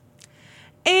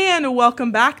And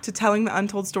welcome back to Telling the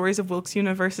Untold Stories of Wilkes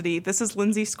University. This is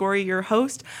Lindsay Scory, your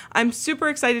host. I'm super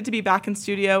excited to be back in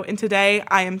studio, and today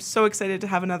I am so excited to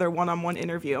have another one-on-one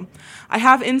interview. I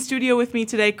have in studio with me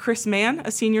today Chris Mann, a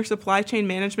senior supply chain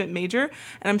management major,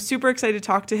 and I'm super excited to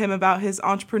talk to him about his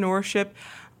entrepreneurship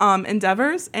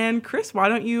endeavors. And Chris, why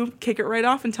don't you kick it right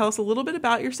off and tell us a little bit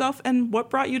about yourself and what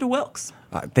brought you to Wilkes?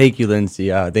 Thank you, Lindsay.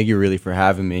 Thank you really for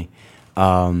having me.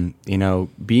 Being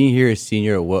here as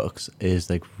senior at Wilkes is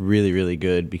like really, really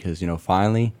good because,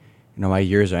 finally, my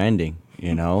years are ending,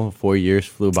 4 years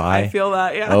flew by. I feel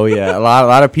that, yeah. Oh yeah. A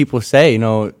lot of people say,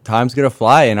 time's going to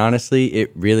fly. And honestly,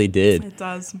 it really did. It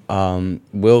does.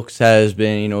 Wilkes has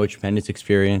been, a tremendous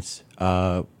experience,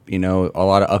 a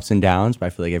lot of ups and downs, but I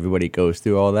feel like everybody goes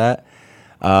through all that.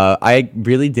 I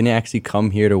really didn't actually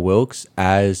come here to Wilkes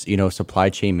as, supply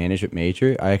chain management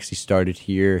major. I actually started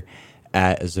here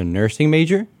as a nursing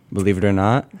major, believe it or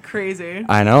not. Crazy.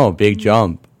 I know, big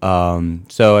jump.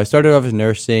 So I started off as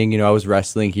nursing. I was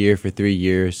wrestling here for 3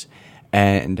 years.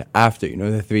 And after,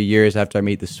 the 3 years after I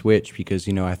made the switch, because,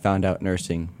 I found out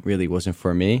nursing really wasn't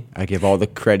for me. I give all the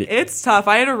credit. It's tough.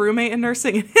 I had a roommate in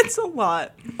nursing, and it's a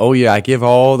lot. Oh, yeah. I give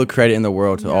all the credit in the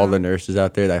world to all the nurses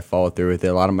out there that followed through with it.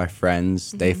 A lot of my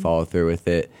friends, they followed through with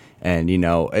it. And,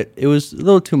 it was a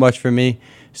little too much for me.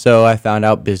 So I found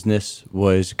out business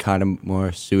was kind of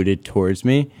more suited towards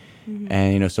me.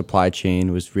 And, supply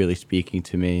chain was really speaking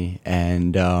to me.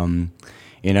 And,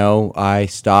 I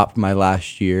stopped my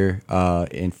last year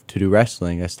to do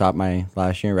wrestling. I stopped my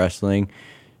last year in wrestling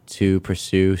to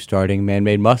pursue starting Mann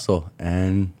Made Muscle.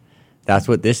 And that's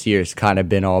what this year's kind of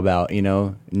been all about,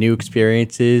 new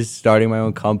experiences, starting my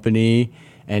own company,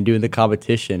 and doing the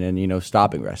competition and,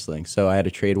 stopping wrestling. So I had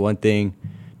to trade one thing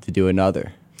to do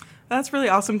another. That's really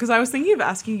awesome, because I was thinking of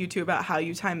asking you, too, about how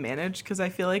you time manage, because I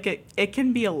feel like it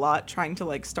can be a lot trying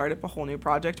to, start up a whole new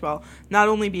project while not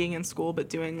only being in school but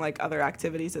doing, other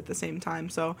activities at the same time.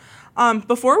 So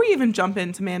before we even jump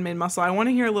into Man Made Muscle, I want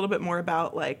to hear a little bit more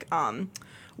about,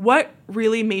 what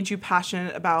really made you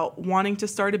passionate about wanting to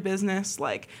start a business?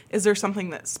 Is there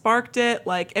something that sparked it?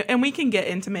 And we can get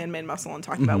into Man Made Muscle and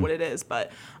talk about what it is,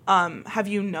 but have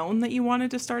you known that you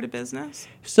wanted to start a business?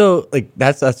 So,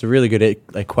 that's a really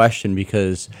good question,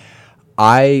 because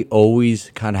I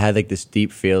always kind of had this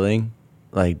deep feeling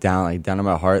down in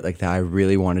my heart that I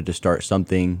really wanted to start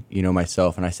something,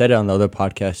 myself. And I said it on the other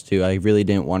podcast too. I really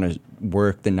didn't want to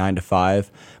work the 9 to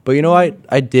 5, but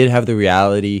I did have the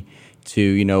reality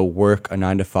to work a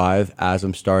 9 to 5 as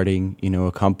I'm starting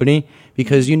a company,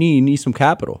 because you need some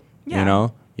capital.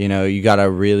 You gotta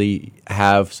really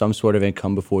have some sort of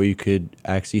income before you could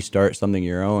actually start something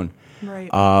your own. Right.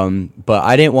 But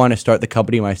I didn't want to start the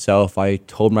company myself. I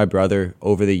told my brother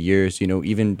over the years,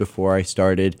 even before I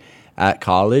started at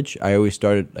college, I always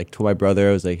told my brother,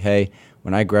 I was like, hey,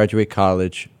 when I graduate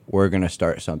college, we're gonna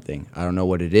start something. I don't know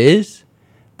what it is,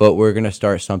 but we're gonna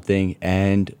start something.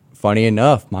 And funny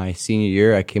enough, my senior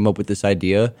year, I came up with this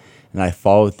idea and I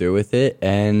followed through with it.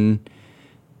 And,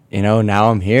 now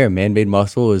I'm here. Man Made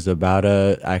Muscle is about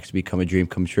to actually become a dream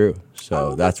come true.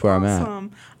 So that's where awesome. I'm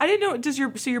at. I didn't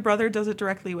know. So your brother does it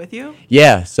directly with you?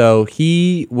 Yeah. So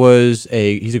he's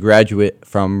a graduate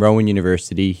from Wilkes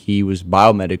University. He was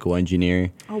biomedical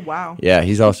engineer. Oh, wow. Yeah.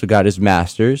 He's also got his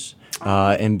master's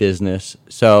in business.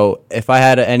 So if I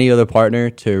had any other partner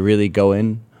to really go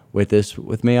in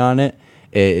with me on it,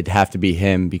 it'd have to be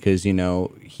him, because,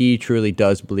 he truly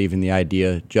does believe in the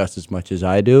idea just as much as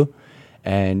I do.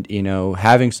 And,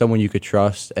 having someone you could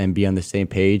trust and be on the same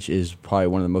page is probably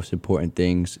one of the most important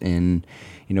things in,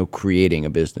 creating a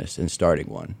business and starting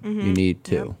one. You need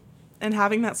to. Yep. And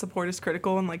having that support is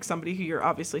critical, and somebody who you're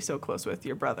obviously so close with,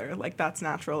 your brother, that's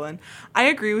natural. And I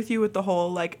agree with you with the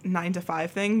whole 9 to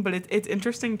 5 thing, but it's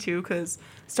interesting too, because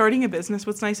starting a business,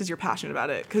 what's nice is you're passionate about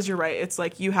it, because you're right. It's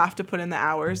you have to put in the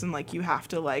hours, and you have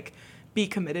to be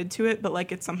committed to it,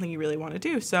 but it's something you really want to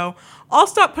do. So I'll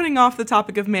stop putting off the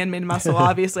topic of Man Made Muscle.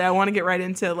 Obviously, I want to get right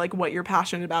into what you're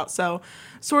passionate about. So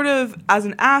sort of as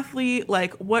an athlete,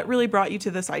 what really brought you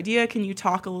to this idea? Can you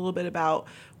talk a little bit about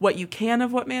what you can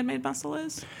of what Man Made Muscle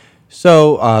is?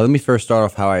 So let me first start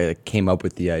off how I came up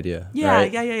with the idea. Yeah,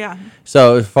 right? yeah.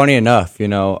 So funny enough,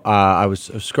 I was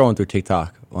scrolling through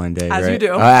TikTok one day. As right? you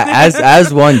do.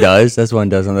 As one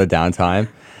does on the downtime.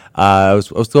 I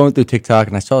was going through TikTok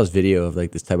and I saw this video of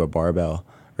this type of barbell,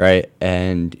 right?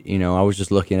 And I was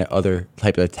just looking at other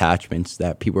type of attachments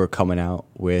that people were coming out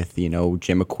with,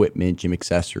 gym equipment, gym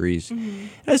accessories. And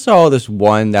I saw this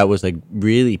one that was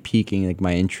really piquing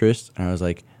my interest, and I was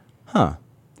like, huh.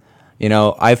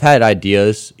 I've had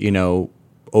ideas,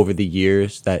 over the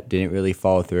years that didn't really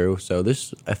follow through. So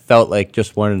I felt like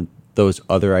just one those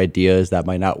other ideas that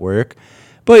might not work.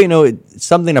 But,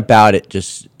 something about it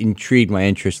just intrigued my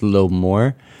interest a little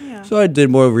more. Yeah. So I did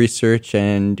more research,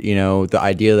 and, the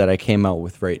idea that I came out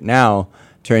with right now,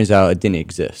 turns out it didn't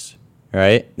exist,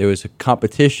 right? There was a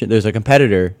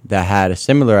competitor that had a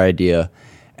similar idea,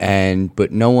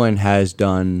 but no one has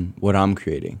done what I'm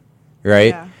creating,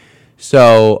 right? Yeah.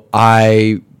 So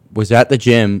I was at the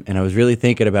gym, and I was really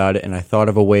thinking about it, and I thought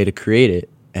of a way to create it.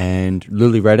 And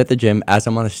literally right at the gym, as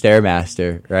I'm on the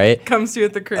Stairmaster, right? Comes to you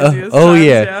at the craziest oh, times,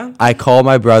 yeah. I call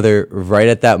my brother right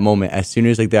at that moment, as soon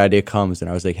as the idea comes.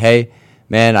 And I was like, hey,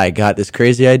 man, I got this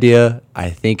crazy idea.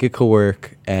 I think it could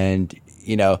work. And,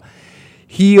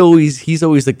 he's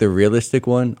always like the realistic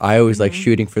one. I always like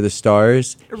shooting for the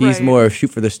stars. He's Right. more of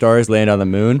shoot for the stars, land on the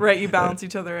moon. Right, you balance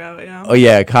each other out, yeah. Oh,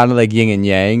 yeah, kind of like yin and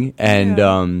yang.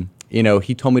 And,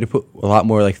 he told me to put a lot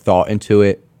more like thought into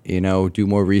it. Do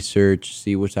more research,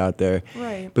 see what's out there.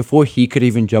 Right. Before he could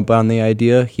even jump on the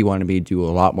idea, he wanted me to do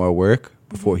a lot more work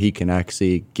before he can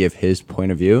actually give his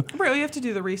point of view. Right, well, you have to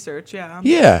do the research, yeah.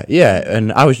 Yeah,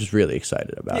 and I was just really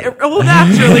excited about it. Well,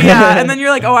 naturally, yeah. And then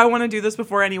you're like, oh, I want to do this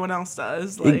before anyone else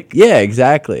does. Like, yeah,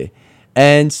 exactly.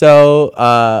 And so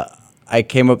I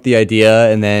came up with the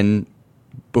idea, and then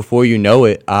before you know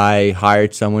it, I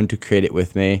hired someone to create it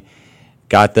with me.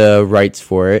 Got the rights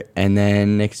for it, and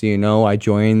then next thing you know, I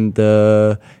joined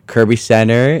the Kirby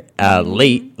Center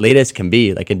late as can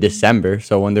be, like in December,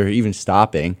 so when they're even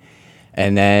stopping.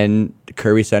 And then the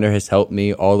Kirby Center has helped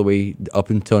me all the way up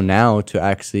until now to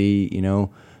actually,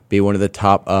 be one of the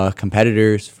top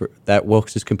competitors that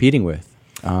Wilkes is competing with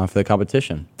for the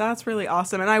competition. That's really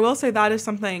awesome. And I will say that is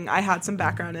something I had some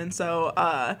background in. So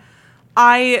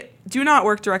I do not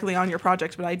work directly on your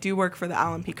project, but I do work for the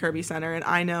Alan P. Kirby Center, and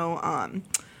I know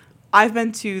I've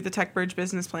been to the TechBridge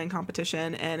business plan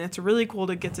competition, and it's really cool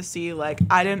to get to see, like,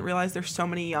 I didn't realize there's so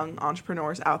many young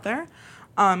entrepreneurs out there,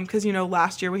 because,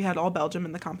 last year we had all Belgium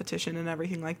in the competition and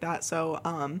everything like that, so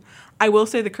I will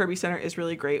say the Kirby Center is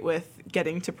really great with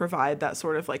getting to provide that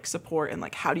sort of, like, support and,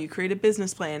 like, how do you create a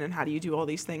business plan and how do you do all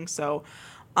these things, so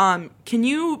can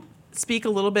you speak a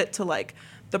little bit to, like,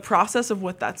 the process of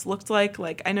what that's looked like?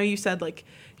 Like, I know you said, like,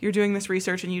 you're doing this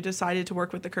research and you decided to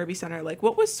work with the Kirby Center. Like,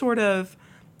 what was sort of,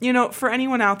 for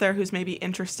anyone out there who's maybe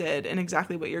interested in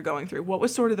exactly what you're going through, what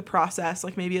was sort of the process,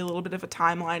 like maybe a little bit of a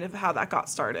timeline of how that got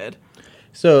started?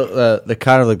 So the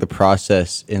kind of like the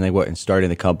process in starting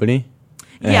the company.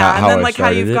 And then like how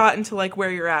you've gotten to like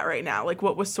where you're at right now. Like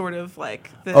what was sort of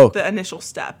like the initial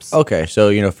steps? Okay,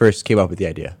 so first came up with the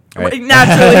idea, right?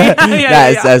 Naturally,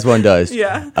 as one does.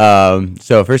 Yeah.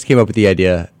 So first came up with the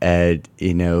idea, and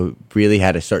really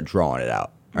had to start drawing it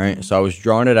out. Right. Mm-hmm. So I was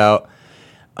drawing it out,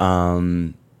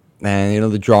 and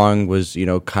the drawing was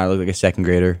kind of like a second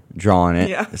grader drawing it.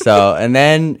 Yeah. So and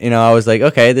then I was like,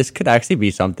 okay, this could actually be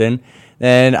something.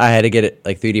 Then I had to get it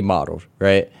like 3D modeled,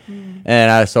 right?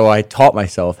 And so I taught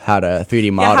myself how to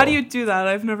 3D model. Yeah, how do you do that?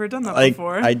 I've never done that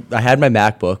before. I had my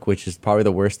MacBook, which is probably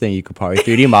the worst thing you could probably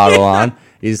 3D model on.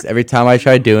 Is every time I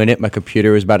tried doing it, my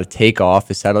computer was about to take off.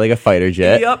 It sounded like a fighter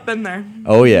jet. Yep, been there.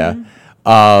 Oh, yeah.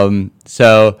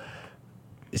 So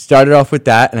it started off with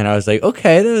that, and then I was like,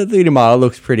 okay, the 3D model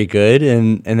looks pretty good.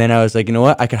 And then I was like, you know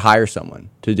what? I could hire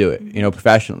someone to do it,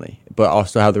 professionally, but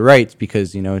also have the rights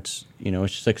because, it's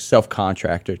just like a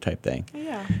self-contractor type thing.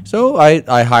 Yeah. So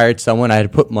I hired someone. I had to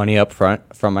put money up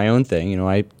front from my own thing.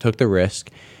 I took the risk,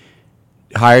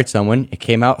 hired someone. It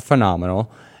came out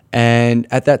phenomenal. And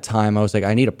at that time, I was like,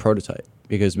 I need a prototype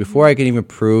because before I can even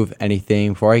prove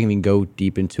anything, before I can even go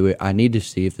deep into it, I need to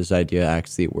see if this idea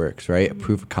actually works, right? A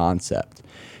proof of concept.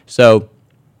 So,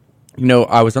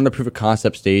 I was on the proof of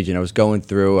concept stage and I was going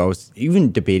through, I was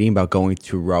even debating about going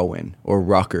to Rowan or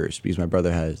Rutgers because my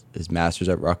brother has his master's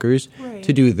at Rutgers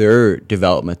to do their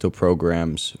developmental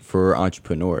programs for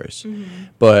entrepreneurs.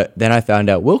 But then I found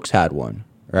out Wilkes had one,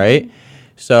 right?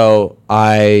 So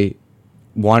I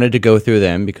wanted to go through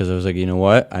them because I was like, you know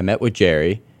what? I met with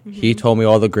Jerry. He told me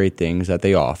all the great things that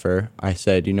they offer. I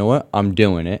said, you know what? I'm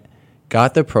doing it.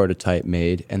 Got the prototype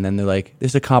made. And then they're like,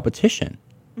 there's a competition.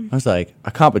 I was like,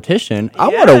 a competition? I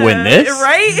want to win this.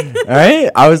 Right? All right?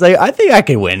 I was like, I think I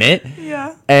can win it.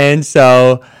 Yeah. And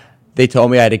so they told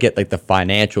me I had to get like the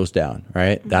financials down,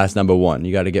 right? That's number one.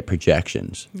 You got to get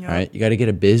projections, right? You got to get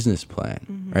a business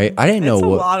plan, right? I didn't know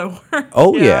what. It's a lot of work.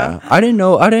 Oh, yeah. I didn't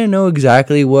know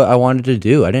exactly what I wanted to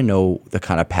do. I didn't know the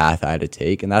kind of path I had to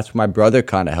take. And that's where my brother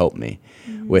kind of helped me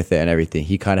with it and everything.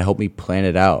 He kind of helped me plan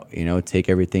it out, take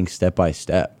everything step by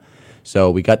step.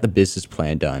 So we got the business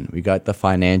plan done. We got the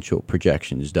financial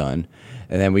projections done.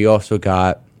 And then we also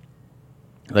got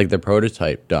like the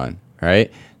prototype done,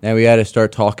 right? Then we had to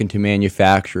start talking to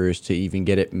manufacturers to even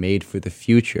get it made for the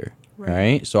future,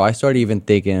 right? So I started even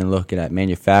thinking and looking at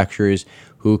manufacturers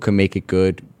who can make it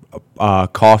good,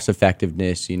 cost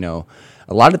effectiveness,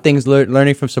 a lot of things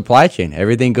learning from supply chain.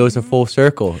 Everything goes a full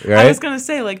circle, right? I was going to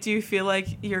say, like, do you feel like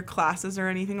your classes or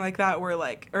anything like that were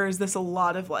like, or is this a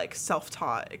lot of like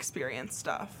self-taught experience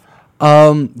stuff?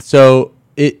 So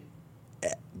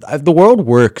the world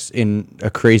works in a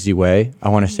crazy way. I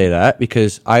want to say that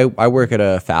because I work at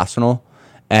a Fastenal,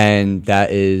 and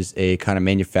that is a kind of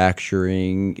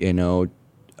manufacturing,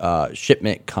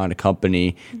 shipment kind of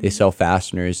company. They sell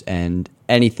fasteners and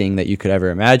anything that you could ever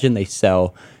imagine, they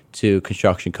sell to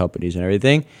construction companies and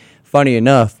everything. Funny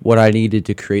enough, what I needed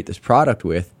to create this product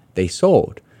with, they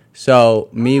sold. So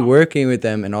me working with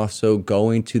them and also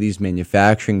going to these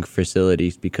manufacturing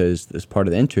facilities, because as part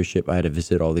of the internship, I had to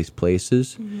visit all these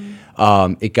places.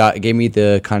 It gave me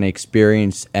the kind of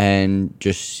experience and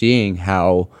just seeing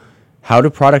how do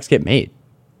products get made.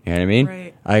 You know what I mean?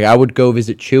 Right. I would go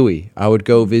visit Chewy. I would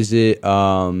go visit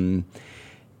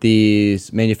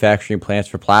these manufacturing plants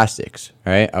for plastics,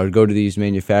 right? I would go to these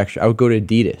I would go to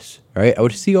Adidas, right? I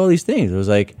would see all these things. I was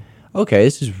like, okay,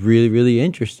 this is really, really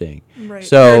interesting. Right.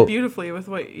 So paired beautifully with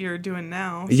what you're doing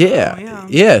now. So,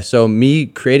 yeah. So me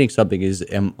creating something is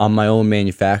on my own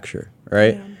manufacture,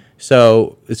 right? Yeah.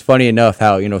 So it's funny enough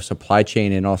how, supply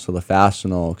chain and also the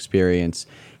Fastenal experience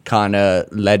kind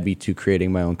of led me to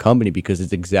creating my own company, because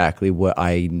it's exactly what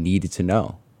I needed to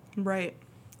know. Right.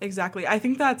 Exactly. I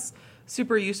think that's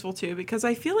super useful too, because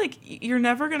I feel like you're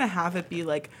never going to have it be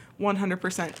like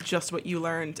 100% just what you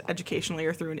learned educationally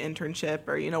or through an internship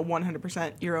or,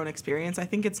 100% your own experience. I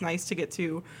think it's nice to get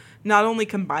to not only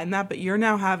combine that, but you're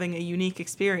now having a unique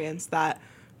experience that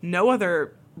no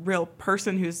other real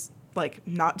person who's like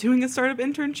not doing a startup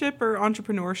internship or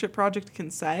entrepreneurship project can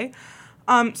say.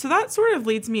 So that sort of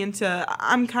leads me into,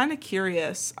 I'm kind of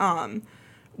curious,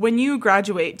 when you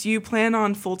graduate, do you plan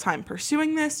on full-time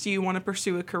pursuing this? Do you want to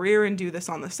pursue a career and do this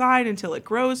on the side until it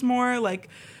grows more? Like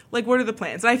what are the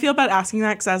plans? And I feel bad asking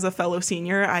that because as a fellow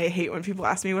senior, I hate when people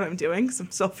ask me what I'm doing, because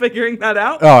I'm still figuring that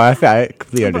out. Oh, I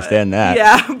completely understand that.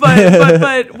 Yeah,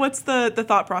 but what's the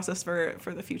thought process for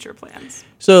the future plans?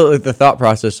 So the thought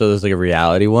process, there's like a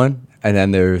reality one, and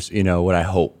then there's, what I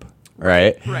hope.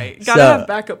 Right. Gotta have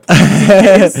backup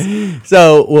plans.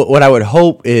 So what I would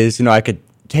hope is, I could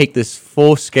take this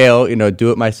full scale,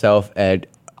 do it myself, and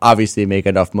obviously make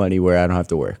enough money where I don't have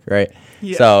to work. Right.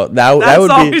 Yeah. So that would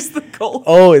be always the goal.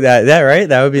 Oh, that right.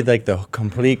 That would be like the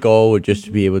complete goal, would just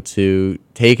to be able to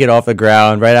take it off the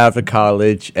ground right out of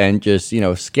college and just,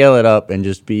 scale it up and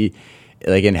just be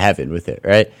like in heaven with it.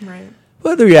 Right.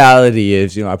 But the reality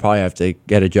is, I probably have to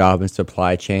get a job in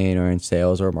supply chain or in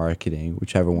sales or marketing,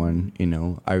 whichever one,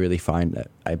 I really find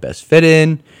that I best fit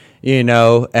in, and,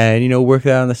 work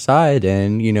that on the side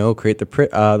and, create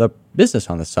the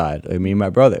business on the side. I mean, my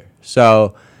brother.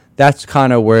 So that's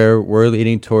kind of where we're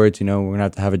leading towards. We're going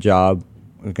to have a job.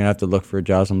 We're going to have to look for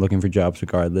jobs. I'm looking for jobs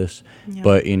regardless. Yeah.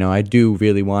 But, I do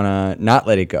really want to not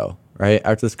let it go, right?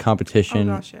 After this competition,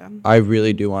 I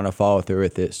really do want to follow through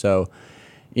with it. So,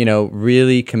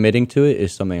 really committing to it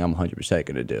is something I'm 100%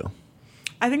 going to do.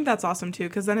 I think that's awesome, too,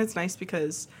 because then it's nice,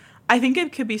 because I think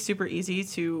it could be super easy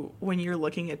to, when you're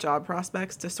looking at job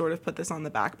prospects, to sort of put this on the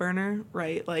back burner,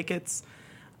 right?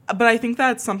 But I think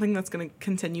that's something that's going to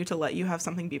continue to let you have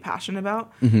something to be passionate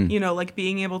about, like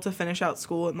being able to finish out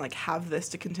school and like have this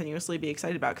to continuously be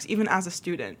excited about. Because even as a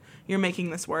student, you're making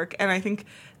this work. And I think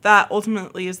that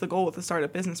ultimately is the goal with the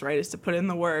startup business, right? Is to put in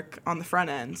the work on the front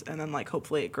end, and then like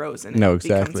hopefully it grows and it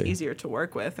becomes easier to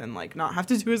work with and like not have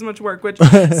to do as much work, which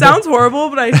sounds horrible,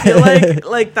 but I feel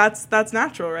like that's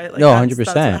natural, right? Like 100%.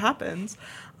 That's what happens.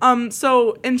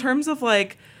 So in terms of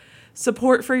like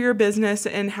support for your business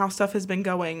and how stuff has been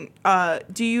going,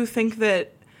 do you think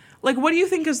that, like, what do you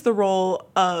think is the role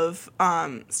of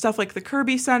stuff like the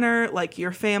Kirby Center, like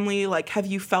your family? Like, have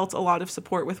you felt a lot of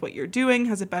support with what you're doing?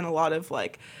 Has it been a lot of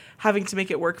like having to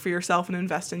make it work for yourself and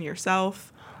invest in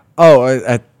yourself?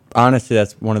 Oh, honestly,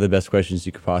 that's one of the best questions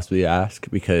you could possibly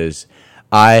ask, because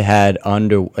I had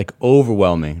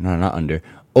overwhelming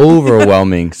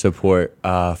support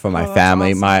from my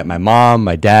family, awesome. my mom,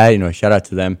 my dad. Shout out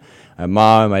to them. My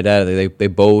mom and my dad, they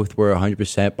both were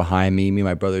 100% behind me and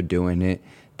my brother doing it.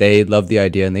 They loved the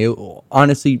idea, and they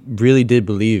honestly really did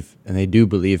believe, and they do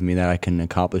believe me, that I can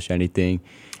accomplish anything.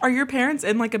 Are your parents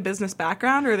in like a business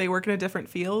background, or they work in a different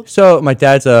field? So my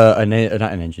dad's not an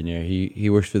engineer. He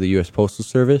works for the U.S. Postal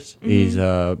Service. Mm-hmm. He's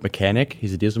a mechanic.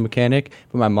 He's a diesel mechanic.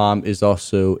 But my mom is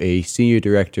also a senior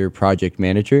director project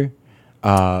manager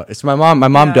It's my mom. My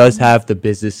mom Yeah. does have the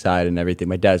business side and everything.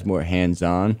 My dad's more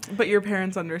hands-on. But your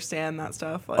parents understand that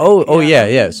stuff. Like,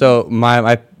 Yeah. So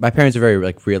my parents are very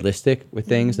like realistic with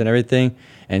things and everything,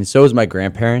 and so is my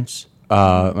grandparents.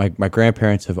 My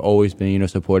grandparents have always been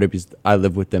supportive because I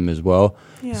live with them as well.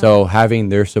 Yeah. So having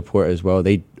their support as well,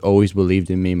 they always believed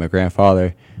in me. My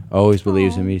grandfather always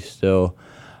believes in me still,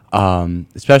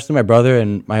 especially my brother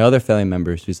and my other family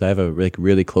members because I have a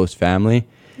really close family.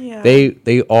 Yeah.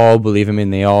 They all believe in me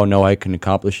and they all know I can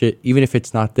accomplish it. Even if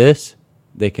it's not this,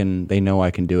 they know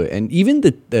I can do it. And even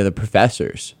the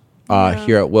professors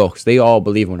here at Wilkes, they all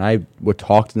believe when I would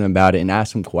talk to them about it and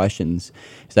ask them questions.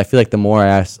 Because I feel like the more I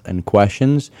ask and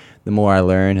questions, the more I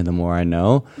learn and the more I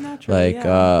know. Naturally,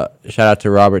 Shout out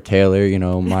to Robert Taylor,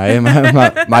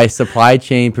 my supply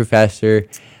chain professor.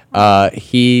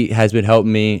 He has been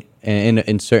helping me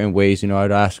in certain ways.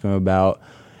 I'd ask him about.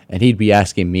 And he'd be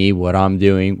asking me what I'm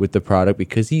doing with the product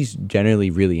because he's generally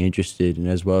really interested, and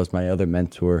as well as my other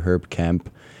mentor, Herb Kemp.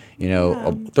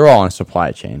 They're all in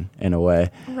supply chain in a way.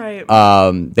 Right.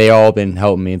 They all been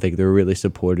helping me. Like they're really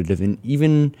supportive, and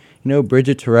even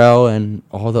Bridget Terrell and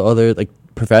all the other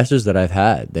professors that I've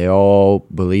had, they all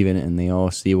believe in it, and they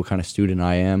all see what kind of student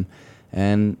I am,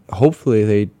 and hopefully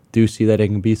they do see that I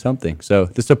can be something. So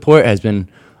the support has been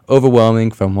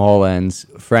overwhelming from all ends.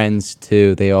 Friends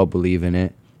too, they all believe in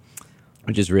it,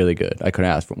 which is really good. I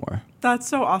couldn't ask for more. That's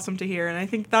so awesome to hear, and I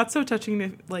think that's so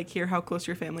touching to hear how close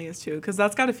your family is too, because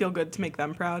that's got to feel good to make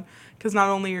them proud. Because not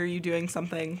only are you doing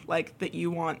something that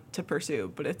you want to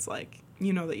pursue, but it's that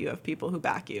you have people who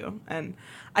back you, and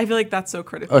I feel like that's so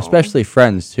critical. Especially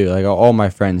friends too. Like all my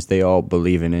friends, they all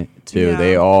believe in it too.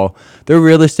 Yeah. They're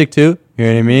realistic too. You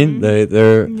know what I mean?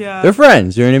 Mm-hmm. They're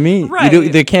friends. You know what I mean?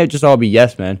 Right. They can't just all be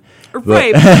yes men.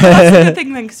 Right, but that's a good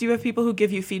thing then, because you have people who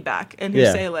give you feedback and who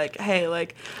say hey,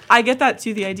 I get that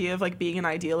too, the idea of being an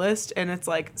idealist, and it's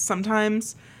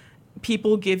sometimes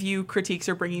people give you critiques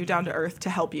or bring you down to earth to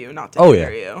help you, not to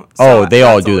hinder you. So they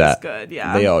all do that. Good,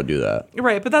 yeah. They all do that.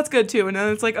 Right, but that's good too. And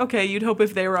then it's okay, you'd hope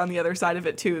if they were on the other side of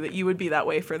it too, that you would be that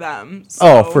way for them.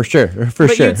 So, for sure,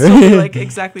 but you'd still be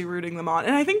exactly rooting them on.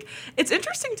 And I think it's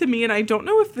interesting to me, and I don't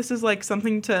know if this is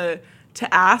something to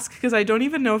ask, because I don't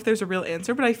even know if there's a real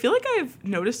answer, but I feel like I've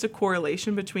noticed a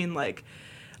correlation between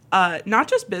not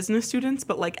just business students,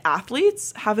 but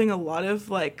athletes having a lot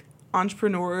of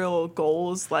entrepreneurial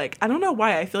goals. I don't know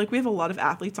why. I feel like we have a lot of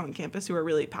athletes on campus who are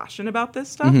really passionate about this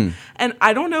stuff. Mm-hmm. And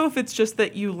I don't know if it's just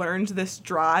that you learned this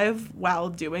drive while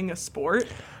doing a sport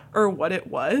or what it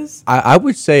was. I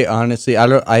would say, honestly,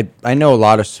 I know a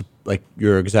lot of,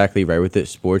 you're exactly right with it.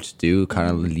 Sports do kind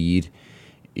of lead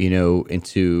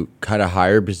into kind of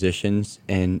higher positions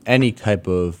in any type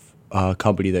of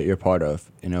company that you're part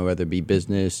of, whether it be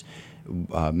business,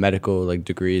 medical,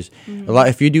 degrees. Mm-hmm.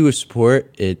 If you do a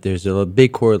sport, there's a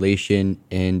big correlation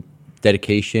in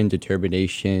dedication,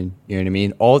 determination, you know what I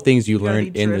mean? All things you learn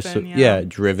in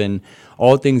driven.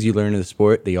 All things you learn in the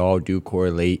sport, they all do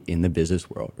correlate in the business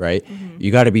world, right? Mm-hmm.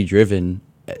 You got to be driven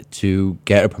to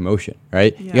get a promotion,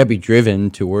 right? Yeah. You gotta be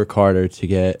driven to work harder to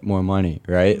get more money,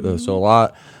 right? Mm-hmm. So a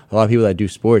lot of people that do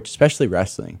sports, especially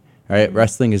wrestling, right? Mm-hmm.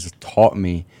 Wrestling has taught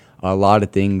me a lot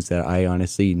of things that I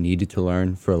honestly needed to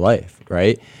learn for life,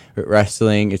 right? But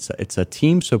wrestling, it's a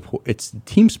team support, it's a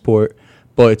team sport,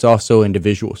 but it's also an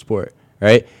individual sport,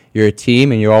 right? You're a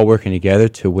team and you're all working together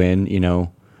to win,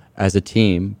 as a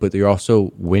team, but you're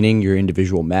also winning your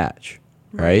individual match,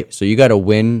 right? So you got to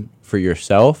win for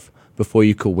yourself before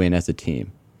you could win as a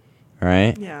team, all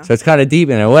right? Yeah. So it's kind of deep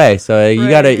in a way. So you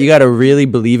gotta really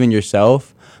believe in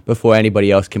yourself before anybody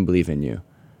else can believe in you.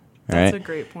 Right? That's a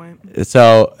great point.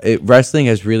 So wrestling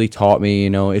has really taught me,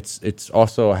 it's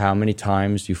also how many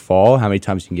times you fall, how many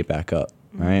times you can get back up,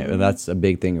 right? Mm-hmm. And that's a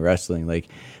big thing in wrestling.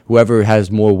 Whoever has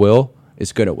more will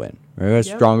is gonna win. Right? Who has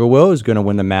stronger will is gonna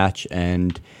win the match,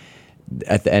 and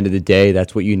at the end of the day,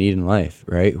 that's what you need in life,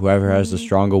 right? Whoever has the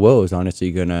stronger will is honestly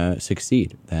going to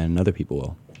succeed than other people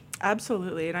will.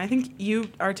 Absolutely. And I think you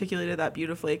articulated that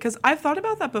beautifully, because I've thought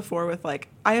about that before with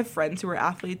I have friends who are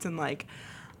athletes, and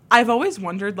I've always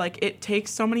wondered it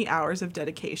takes so many hours of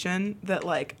dedication that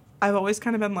I've always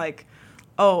kind of been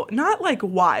oh, not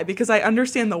why, because I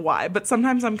understand the why, but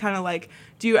sometimes I'm kind of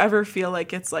do you ever feel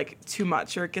it's too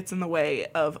much, or it gets in the way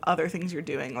of other things you're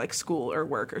doing, school or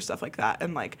work or stuff like that?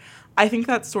 And I think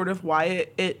that's sort of why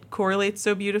it correlates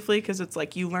so beautifully, because it's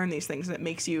you learn these things and it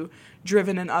makes you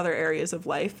driven in other areas of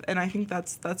life. And I think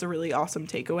that's a really awesome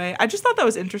takeaway. I just thought that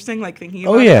was interesting, thinking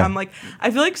about it. I'm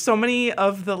I feel so many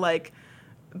of the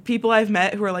people I've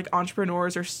met who are like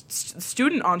entrepreneurs or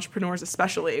student entrepreneurs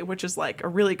especially, which is like a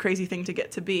really crazy thing to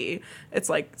get to be. It's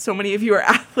like so many of you are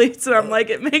athletes, and I'm like,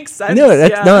 it makes sense. No,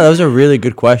 that was a really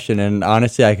good question, and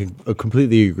honestly, I can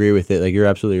completely agree with it. Like, you're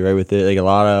absolutely right with it. Like, a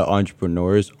lot of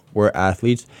entrepreneurs or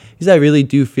athletes, because I really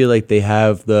do feel like they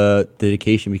have the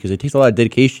dedication, because it takes a lot of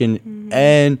dedication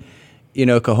and, you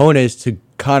know, cojones to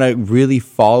kind of really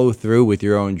follow through with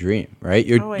your own dream, right?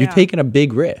 You're taking a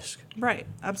big risk. Right.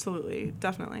 Absolutely.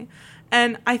 Definitely.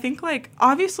 And I think, like,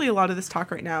 obviously a lot of this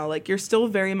talk right now, like, you're still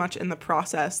very much in the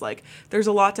process. Like, there's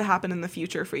a lot to happen in the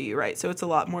future for you, right? So it's a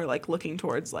lot more like looking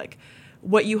towards like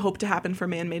what you hope to happen for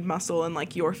Man Made Muscle and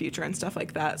like your future and stuff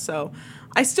like that. So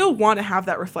I still want to have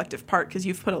that reflective part because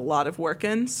you've put a lot of work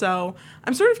in. So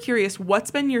I'm sort of curious,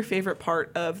 what's been your favorite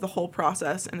part of the whole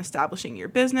process in establishing your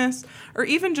business, or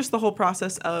even just the whole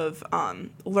process of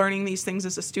learning these things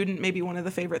as a student? Maybe one of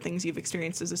the favorite things you've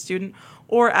experienced as a student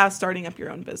or as starting up your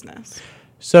own business.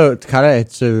 So it's kind of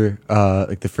answer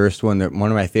like the first one, that one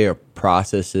of my favorite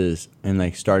processes in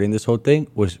like starting this whole thing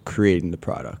was creating the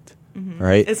product.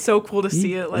 Right, it's so cool to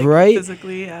see it like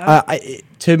physically.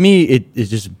 To me, it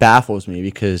just baffles me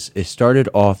because it started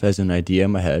off as an idea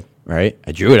in my head. Right,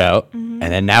 I drew it out, and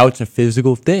then now it's a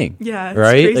physical thing. Yeah, it's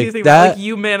right. Crazy to think about, like,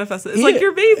 you manifest it. It's like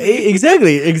your baby.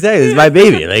 Exactly. It's my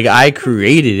baby. Like, I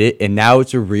created it, and now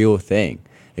it's a real thing.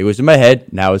 It was in my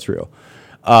head. Now it's real.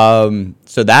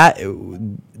 So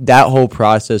that whole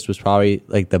process was probably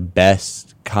like the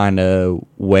best kind of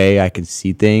way I could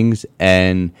see things,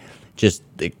 and just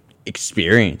the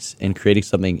experience in creating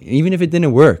something. Even if it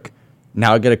didn't work,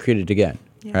 now I gotta create it again.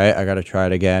 Right, I gotta try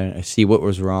it again. I see what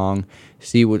was wrong,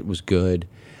 see what was good.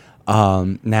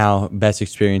 Now, best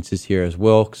experiences here as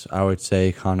Wilkes, I would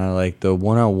say kind of like the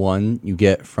one-on-one you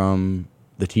get from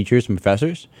the teachers and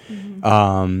professors.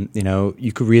 You know,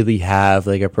 you could really have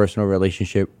like a personal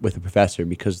relationship with a professor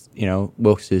because, you know,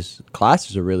 Wilkes's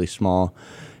classes are really small.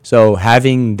 So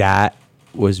having that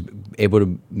was able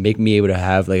to make me able to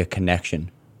have like a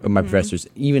connection with my professors,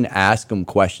 even ask them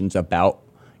questions about,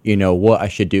 you know, what I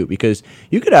should do. Because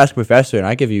you could ask a professor, and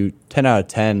I give you 10 out of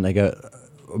 10, like a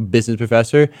business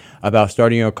professor, about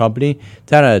starting your own company.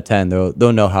 10 out of 10,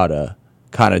 they'll know how to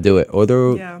kind of do it, or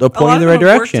they'll point you in the right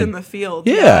direction. In the field.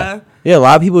 Yeah. A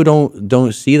lot of people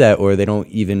don't see that, or they don't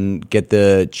even get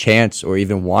the chance, or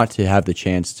even want to have the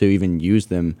chance to even use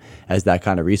them as that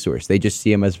kind of resource. They just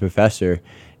see them as a professor,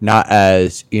 not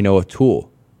as, you know, a tool.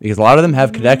 Because a lot of them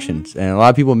have connections, and a lot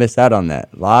of people miss out on that.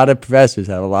 A lot of professors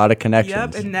have a lot of connections.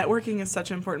 Yep, and networking is such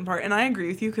an important part. And I agree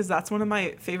with you, because that's one of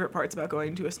my favorite parts about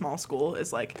going to a small school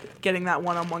is, like, getting that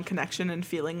one-on-one connection and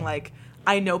feeling like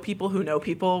I know people who know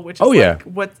people, which is like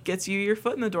what gets you your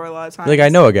foot in the door a lot of times. Like, I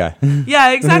know a guy.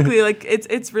 Yeah, exactly. Like,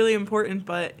 it's really important,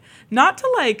 but not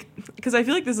to, like, because I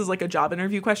feel like this is like a job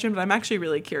interview question, but I'm actually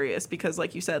really curious because,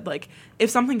 like you said, like,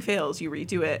 if something fails, you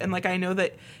redo it. And, like, I know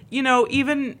that, you know,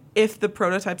 even if the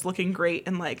prototype's looking great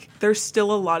and, like, there's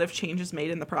still a lot of changes made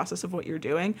in the process of what you're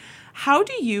doing, how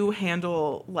do you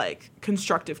handle, like,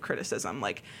 constructive criticism?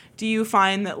 Like, do you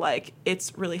find that, like,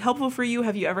 it's really helpful for you?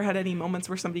 Have you ever had any moments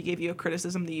where somebody gave you a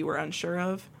criticism that you were unsure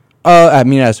of? I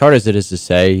mean, as hard as it is to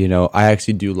say, you know, I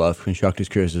actually do love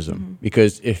constructive criticism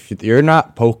because if you're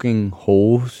not poking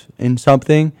holes in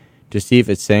something to see if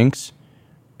it sinks,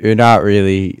 you're not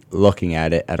really looking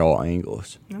at it at all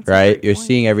angles, right? You're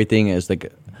seeing everything as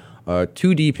like a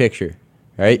 2D picture,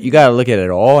 right? You got to look at it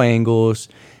at all angles,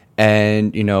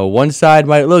 and, you know, one side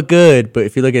might look good, but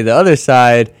if you look at the other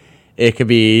side, it could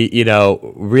be, you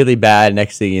know, really bad.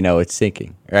 Next thing you know, it's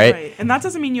sinking, right? Right. And that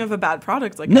doesn't mean you have a bad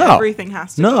product. Like, everything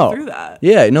has to go through that.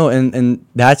 Yeah, no, and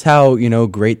that's how, you know,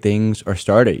 great things are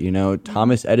started. You know,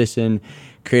 Thomas Edison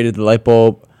created the light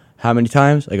bulb how many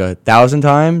times? Like 1,000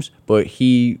 times, but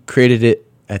he created it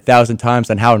 1,000 times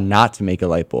on how not to make a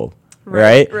light bulb,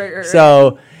 right?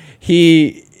 So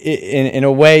he, in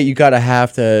a way, you got to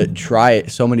have to try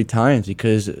it so many times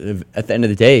because at the end of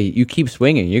the day, you keep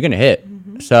swinging, you're going to hit.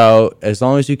 So as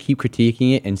long as you keep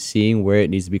critiquing it and seeing where it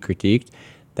needs to be critiqued,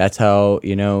 that's how,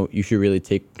 you know, you should really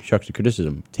take constructive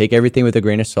criticism. Take everything with a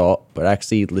grain of salt, but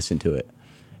actually listen to it.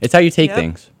 It's how you take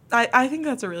things. I think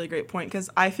that's a really great point because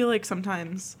I feel like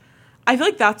sometimes, I feel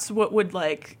like that's what would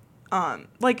like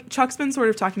Chuck's been sort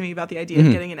of talking to me about the idea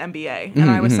of getting an MBA.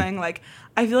 And I was saying, like,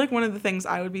 I feel like one of the things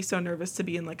I would be so nervous to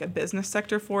be in like a business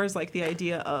sector for is like the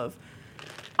idea of,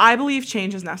 I believe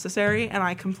change is necessary, and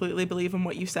I completely believe in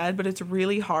what you said, but it's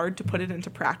really hard to put it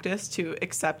into practice, to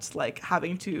accept like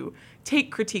having to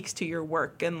take critiques to your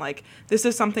work, and like this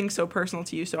is something so personal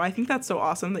to you. So I think that's so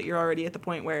awesome that you're already at the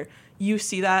point where you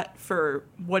see that for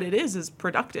what it is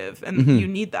productive, and you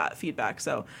need that feedback.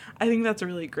 So I think that's a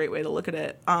really great way to look at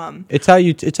it. It's how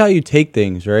you take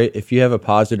things, right? If you have a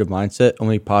positive mindset,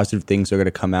 only positive things are going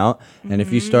to come out. And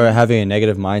if you start having a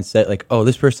negative mindset, like, oh,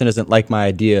 this person doesn't like my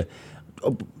idea,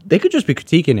 they could just be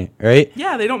critiquing it, right?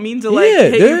 Yeah, they don't mean to like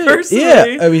hate you personally.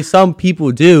 Yeah, I mean, some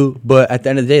people do, but at the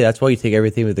end of the day, that's why you take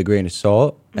everything with a grain of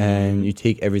salt, and you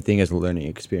take everything as a learning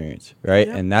experience, right?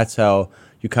 Yep. And that's how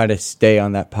you kind of stay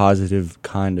on that positive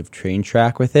kind of train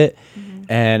track with it.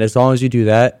 And as long as you do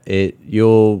that,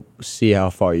 you'll see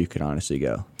how far you can honestly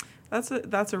go.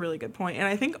 That's a really good point. And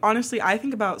I think, honestly,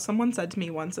 about, someone said to me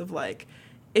once of like,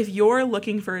 if you're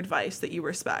looking for advice that you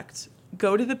respect,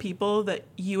 go to the people that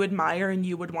you admire and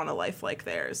you would want a life like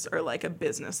theirs, or like a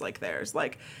business like theirs.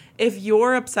 Like, if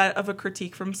you're upset of a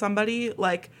critique from somebody,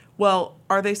 like, well,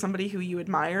 are they somebody who you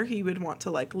admire, who you would want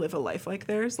to like live a life like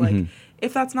theirs? Like,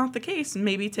 if that's not the case,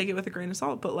 maybe take it with a grain of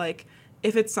salt. But like,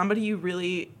 if it's somebody you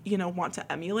really, want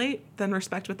to emulate, then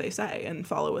respect what they say and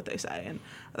follow what they say. And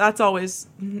that's always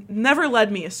never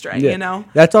led me astray,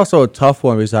 That's also a tough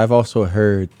one, because I've also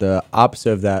heard the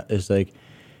opposite of that is like,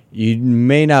 you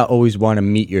may not always want to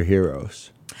meet your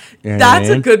heroes. You know that's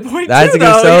a good point. That's too, a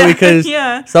good though.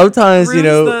 because sometimes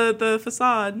ruins the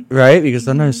facade, right? Because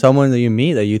sometimes someone that you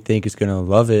meet that you think is gonna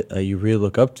love it, that you really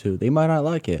look up to, they might not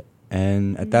like it,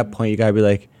 and at that point you gotta be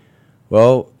like,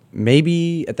 well,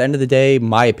 maybe at the end of the day,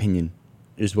 my opinion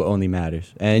is what only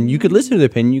matters, and you could listen to the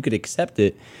opinion, you could accept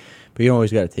it, but you don't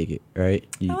always gotta take it, right?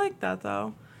 I like that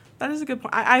though. That is a good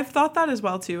point. I've thought that as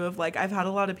well, too, of, like, I've had a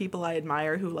lot of people I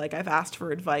admire who, like, I've asked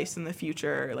for advice in the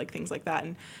future, like, things like that.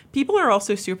 And people are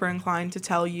also super inclined to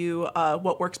tell you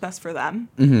what works best for them.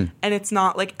 And it's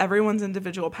not, like, everyone's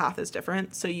individual path is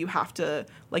different. So you have to,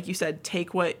 like you said,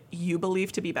 take what you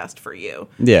believe to be best for you.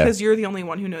 Yeah. Because you're the only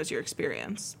one who knows your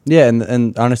experience. Yeah,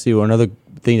 and honestly, one other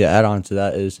thing to add on to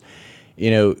that is,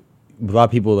 a lot of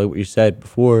people, like what you said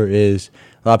before, is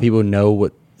a lot of people know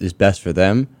what is best for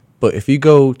them. But if you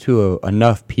go to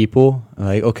enough people,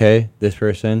 like, okay, this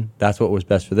person, that's what was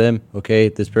best for them. Okay,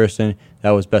 this person, that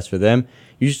was best for them.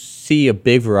 You see a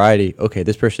big variety. Okay,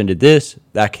 this person did this,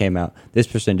 that came out. This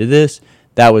person did this,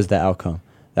 that was the outcome.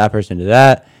 That person did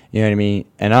that, you know what I mean,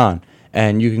 and on.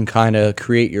 And you can kind of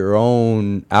create your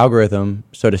own algorithm,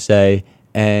 so to say,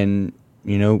 and,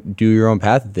 do your own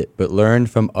path with it. But learn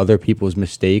from other people's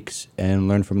mistakes and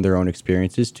learn from their own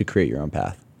experiences to create your own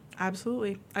path.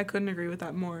 Absolutely. I couldn't agree with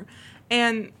that more.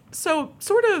 And so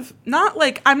sort of not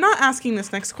like, I'm not asking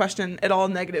this next question at all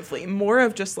negatively, more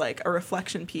of just like a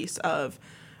reflection piece of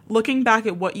looking back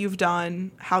at what you've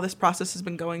done, how this process has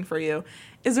been going for you.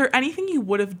 Is there anything you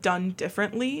would have done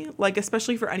differently? Like,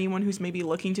 especially for anyone who's maybe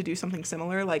looking to do something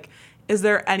similar, like, is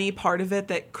there any part of it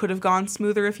that could have gone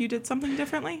smoother if you did something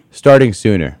differently? Starting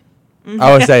sooner.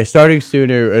 I would say starting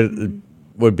sooner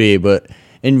would be, but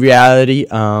in reality,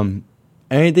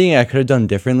 anything I could have done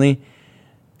differently?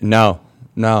 No.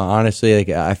 Honestly, like,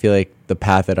 I feel like the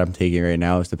path that I'm taking right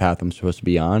now is the path I'm supposed to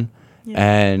be on.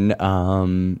 Yeah.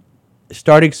 And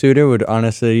starting sooner would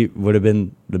have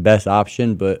been the best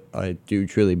option, but I do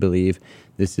truly believe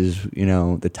this is,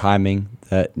 the timing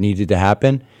that needed to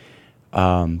happen.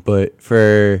 But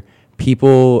for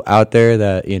people out there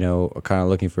that, are kind of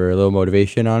looking for a little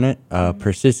motivation on it,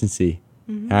 persistency.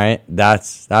 All right?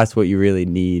 That's what you really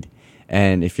need.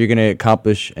 And if you're going to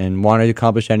accomplish and want to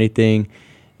accomplish anything,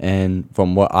 and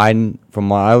from what I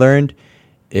learned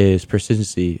is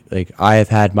persistency. Like, I have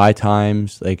had my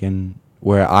times, like, in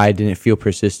where I didn't feel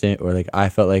persistent, or like I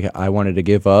felt like I wanted to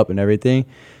give up and everything.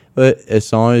 But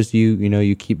as long as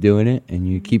you keep doing it and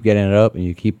you keep getting it up and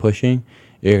you keep pushing,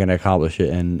 you're going to accomplish it,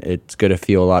 and it's going to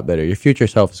feel a lot better. Your future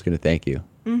self is going to thank you.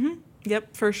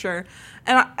 Yep, for sure.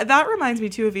 And that reminds me,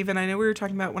 too, of even, I know we were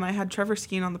talking about when I had Trevor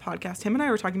Skeen on the podcast, him and I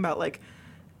were talking about, like,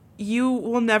 you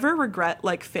will never regret,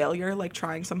 like, failure, like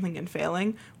trying something and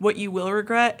failing. What you will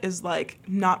regret is, like,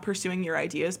 not pursuing your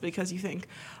ideas because you think,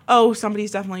 oh,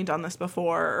 somebody's definitely done this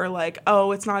before, or like,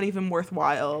 oh, it's not even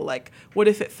worthwhile. Like, what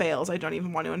if it fails? I don't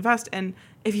even want to invest. And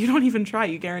if you don't even try,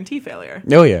 you guarantee failure.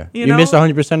 Oh, yeah. You miss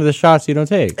 100% of the shots you don't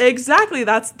take. Exactly.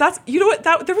 That's you know what?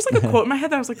 There was like a quote in my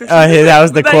head that I was like, that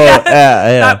was the quote.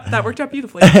 Yeah. That worked out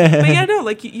beautifully. But yeah, no,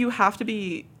 like, you have to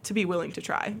be willing to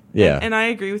try. Yeah. And I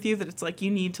agree with you that it's like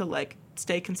you need to, like,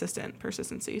 stay consistent,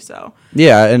 persistency. So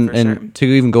yeah, and to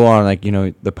even go on, like,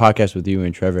 the podcast with you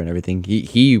and Trevor and everything,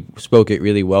 he spoke it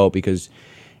really well because,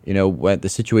 when the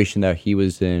situation that he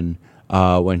was in,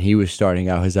 when he was starting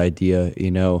out his idea,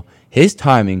 his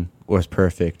timing was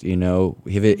perfect.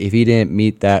 If he didn't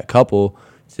meet that couple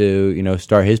to,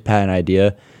 start his patent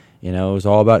idea, it was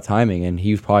all about timing. And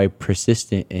he was probably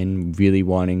persistent in really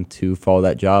wanting to follow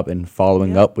that job and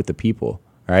following up with the people,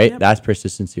 right? Yep. That's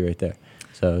persistency right there.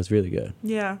 So it's really good.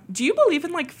 Yeah. Do you believe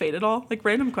in like fate at all? Like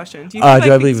random question. Do you think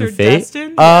do I believe in fate?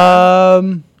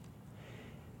 Destined?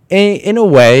 In a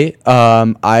way,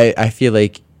 I feel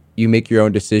like you make your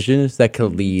own decisions that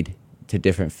could lead to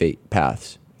different fate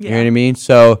paths. Yeah. You know what I mean?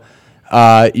 So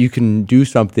you can do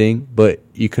something, but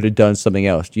you could have done something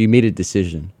else. You made a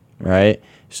decision, right?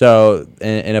 So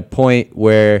in a point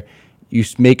where you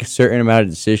make a certain amount of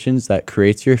decisions that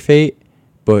creates your fate,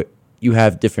 but you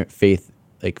have different fate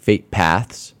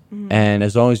paths. Mm-hmm. And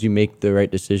as long as you make the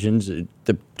right decisions, it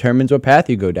determines what path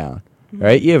you go down, mm-hmm.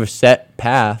 right? You have set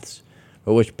paths,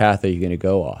 but which path are you going to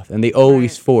go off? And they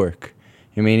always fork.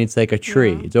 I mean, it's like a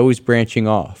tree. Yeah. It's always branching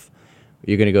off.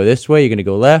 You're going to go this way, you're going to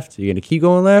go left, you're going to keep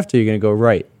going left, or you're going to go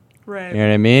right. Right. You know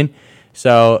what I mean?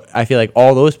 So I feel like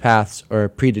all those paths are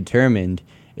predetermined.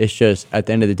 It's just at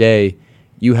the end of the day,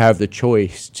 you have the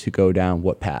choice to go down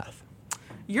what path.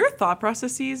 Your thought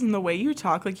processes and the way you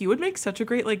talk, like you would make such a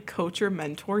great like coach or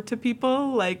mentor to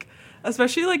people, like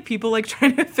especially like people like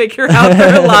trying to figure out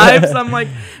their lives. I'm like,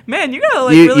 man, you gotta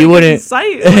like really good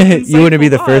insight. Like, you wouldn't be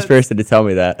the first person to tell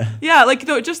me that. Yeah, like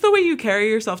just the way you carry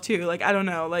yourself too. Like I don't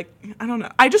know.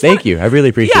 I just thank you. I really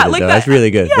appreciate it. Like that's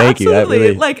really good. Yeah, thank absolutely. you. That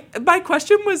really... Like my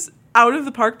question was out of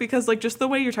the park because like just the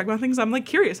way you're talking about things, I'm like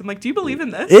curious. I'm like, do you believe in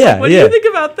this? Yeah. Like, what do you think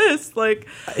about this? Like,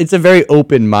 it's a very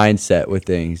open mindset with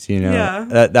things. Yeah.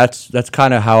 That's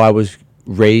kind of how I was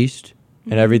raised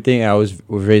and everything. I was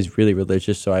raised really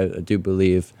religious, so I do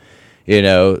believe,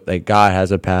 like God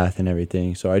has a path and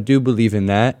everything. So I do believe in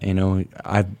that.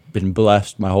 I've been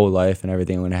blessed my whole life and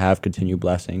everything. I'm going to have continued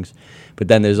blessings. But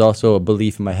then there's also a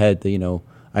belief in my head that,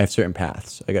 I have certain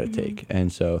paths I got to take. And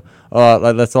so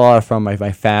that's a lot from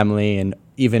my family, and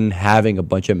even having a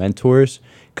bunch of mentors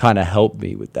kind of helped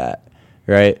me with that,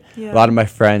 right? Yeah. A lot of my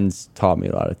friends taught me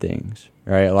a lot of things,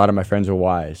 right? A lot of my friends are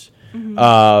wise.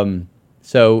 Mm-hmm.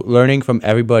 So learning from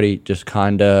everybody just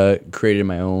kind of created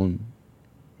my own,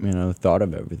 thought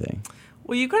of everything.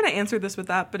 Well, you kind of answered this with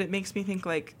that, but it makes me think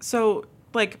like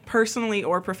personally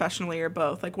or professionally or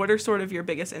both, like what are sort of your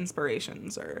biggest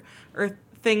inspirations or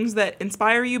things that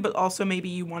inspire you, but also maybe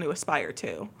you want to aspire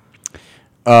to?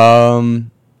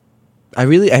 I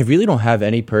really don't have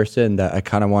any person that I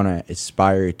kind of want to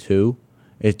aspire to.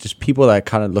 It's just people that I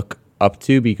kind of look up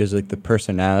to because like the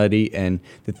personality and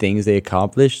the things they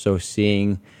accomplish. So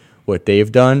seeing what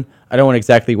they've done, I don't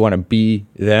exactly want to be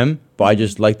them, but I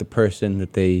just like the person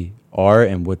that they are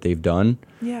and what they've done.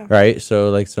 Yeah. Right. So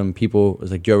like some people,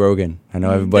 it's like Joe Rogan. I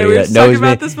know everybody that knows me. We were talking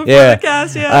about this before the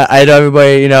cast. Yeah. I know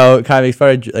everybody. Kind of makes fun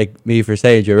of like me for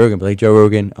saying Joe Rogan, but like Joe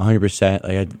Rogan, 100%.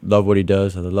 Like I love what he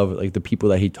does. I love like the people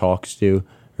that he talks to.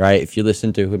 Right. If you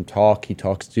listen to him talk, he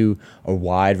talks to a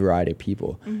wide variety of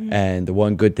people. Mm-hmm. And the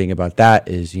one good thing about that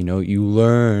is, you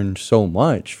learn so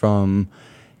much from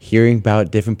hearing about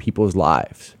different people's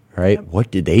lives. Right. Yep. What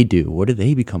did they do? What did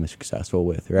they become successful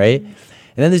with? Right. Mm-hmm.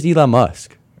 And then there's Elon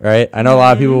Musk. Right. I know a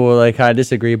lot of people will like kind of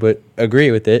disagree, but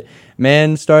agree with it.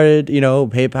 Man started,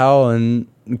 PayPal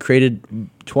and created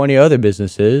 20 other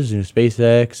businesses,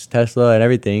 SpaceX, Tesla, and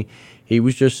everything. He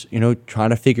was just, trying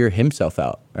to figure himself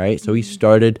out. Right. Mm-hmm. So he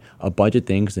started a bunch of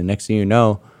things. The next thing you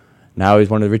know, now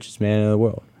he's one of the richest men in the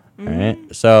world. Mm-hmm.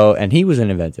 Right. So, and he was an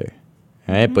inventor.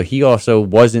 Right. Mm-hmm. But he also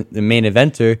wasn't the main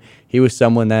inventor. He was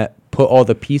someone that put all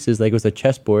the pieces, like it was a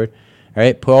chessboard.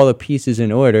 Right, put all the pieces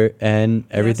in order, and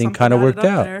everything kind of worked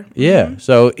out. Mm-hmm. Yeah,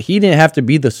 so he didn't have to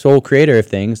be the sole creator of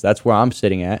things. That's where I'm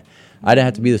sitting at. I didn't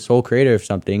have to be the sole creator of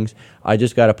some things. I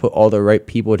just got to put all the right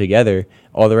people together,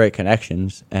 all the right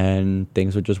connections, and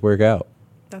things would just work out.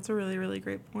 That's a really, really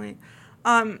great point.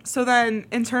 So then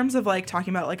in terms of like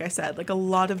talking about, like I said, like a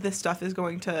lot of this stuff is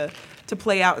going to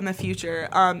play out in the future.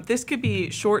 This could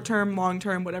be short-term,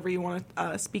 long-term, whatever you want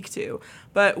to speak to.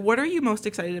 But what are you most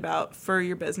excited about for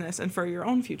your business and for your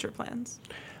own future plans?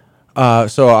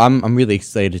 So I'm really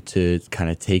excited to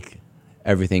kind of take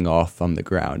everything off from the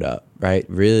ground up, right?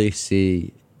 Really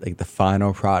see like the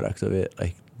final products of it,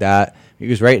 like that.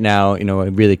 Because right now, I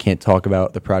really can't talk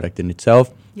about the product in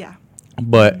itself. Yeah.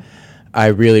 But I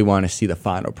really want to see the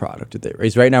final product of it.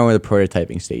 Right? Right now we're in the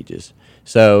prototyping stages.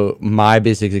 So my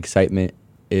basic excitement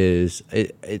is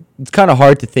it's kind of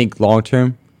hard to think long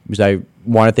term because I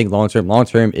want to think long term. Long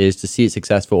term is to see it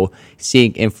successful,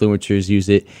 seeing influencers use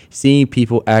it, seeing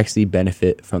people actually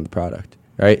benefit from the product,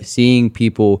 right? Seeing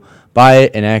people buy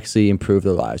it and actually improve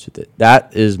their lives with it.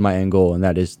 That is my end goal, and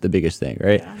that is the biggest thing,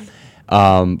 right?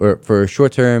 But for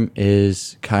short term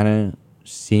is kind of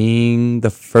seeing the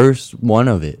first one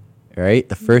of it, right?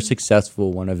 The first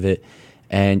successful one of it,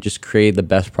 and just create the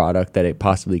best product that it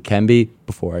possibly can be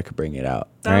before I could bring it out.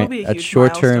 That'll right? be a That's huge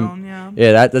short milestone, term.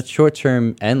 yeah. That's short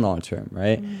term and long term,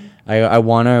 right? I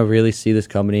want to really see this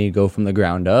company go from the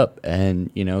ground up, and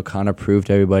kind of prove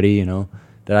to everybody,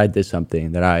 that I did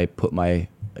something, that I put my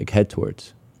head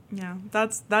towards. Yeah,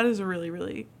 that is a really,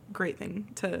 really great thing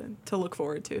to look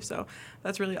forward to. So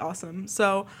that's really awesome.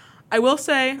 So I will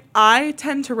say I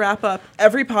tend to wrap up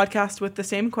every podcast with the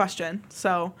same question.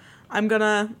 So I'm going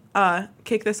to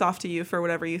kick this off to you for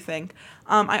whatever you think.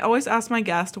 I always ask my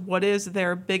guest, what is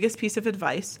their biggest piece of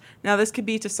advice? Now, this could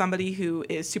be to somebody who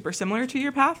is super similar to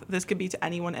your path. This could be to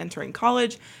anyone entering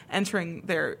college, entering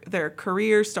their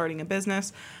career, starting a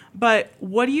business. But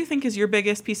what do you think is your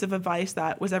biggest piece of advice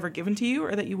that was ever given to you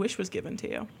or that you wish was given to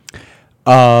you?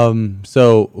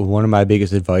 So one of my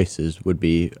biggest advices would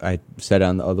be, I said it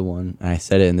on the other one, and I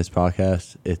said it in this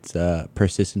podcast, it's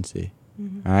persistency.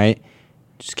 All right?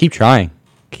 Just keep trying.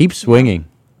 Keep swinging.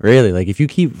 Really. Like, if you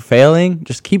keep failing,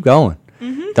 just keep going.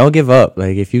 Don't give up.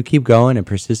 Like, if you keep going and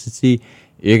persistency,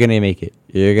 you're going to make it.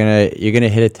 You're going to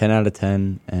hit a 10 out of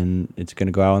 10, and it's going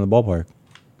to go out in the ballpark.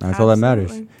 That's all that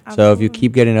matters. Absolutely. So if you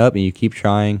keep getting up and you keep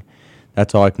trying,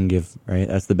 that's all I can give, right?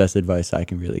 That's the best advice I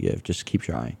can really give. Just keep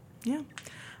trying. Yeah.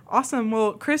 Awesome.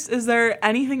 Well, Chris, is there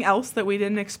anything else that we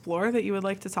didn't explore that you would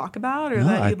like to talk about or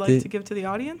that you'd like to give to the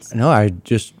audience? No, I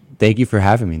just thank you for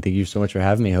having me. Thank you so much for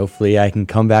having me. Hopefully I can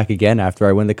come back again after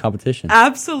I win the competition.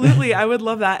 Absolutely. I would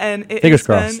love that. And fingers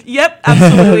crossed. Yep,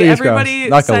 absolutely. Everybody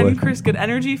send Chris good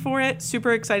energy for it.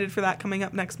 Super excited for that coming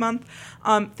up next month.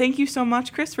 Thank you so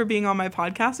much, Chris, for being on my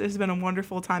podcast. It has been a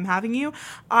wonderful time having you.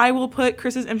 I will put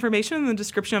Chris's information in the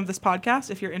description of this podcast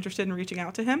if you're interested in reaching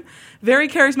out to him. Very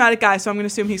charismatic guy, so I'm going to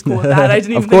assume he's cool with that. I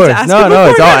didn't even think to ask him. No,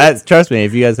 it's all. Trust me,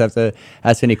 if you guys have to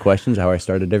ask any questions how I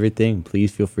started everything,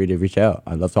 please feel free to reach out.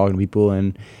 I love talking to people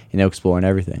and exploring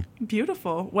everything.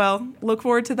 Beautiful. Well, look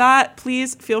forward to that.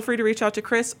 Please feel free to reach out to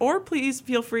Chris, or please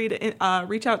feel free to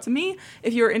reach out to me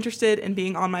if you're interested in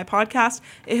being on my podcast.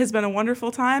 It has been a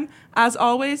wonderful time. As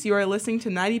always, you are listening to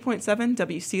 90.7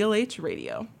 WCLH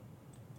Radio.